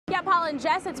Yeah, Paul and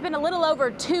Jess, it's been a little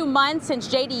over 2 months since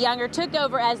J.D. Younger took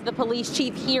over as the police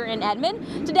chief here in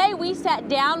Edmond. Today we sat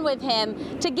down with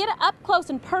him to get an up-close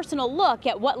and personal look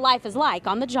at what life is like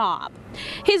on the job.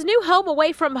 His new home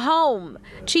away from home.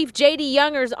 Chief J.D.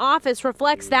 Younger's office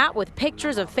reflects that with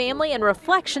pictures of family and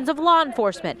reflections of law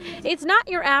enforcement. It's not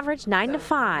your average 9 to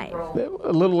 5.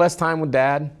 A little less time with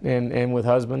Dad and with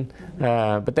husband,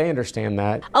 but they understand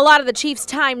that. A lot of the chief's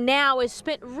time now is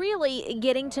spent really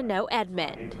getting to know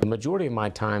Edmond. The majority of my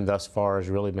time thus far has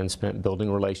really been spent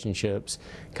building relationships,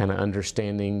 kind of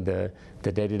understanding the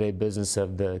day-to-day business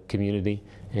of the community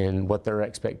and what their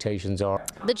expectations are.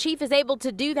 The chief is able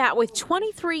to do that with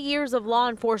 23 years of law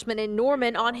enforcement in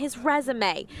Norman on his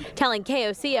resume, telling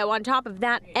KOCO on top of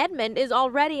that, Edmond is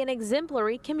already an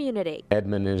exemplary community.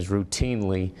 Edmond is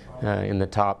routinely in the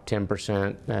top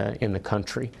 10% in the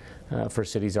country for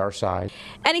cities our size.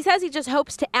 And he says he just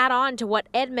hopes to add on to what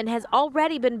Edmond has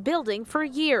already been building for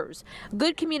years: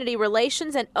 good community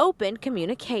relations and open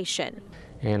communication.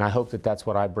 And I hope that that's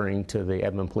what I bring to the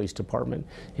Edmond Police Department,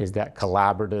 is that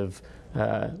collaborative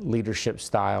leadership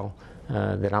style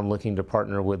that I'm looking to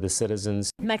partner with the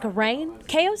citizens. Mecca Rain,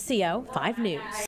 KOCO 5 News.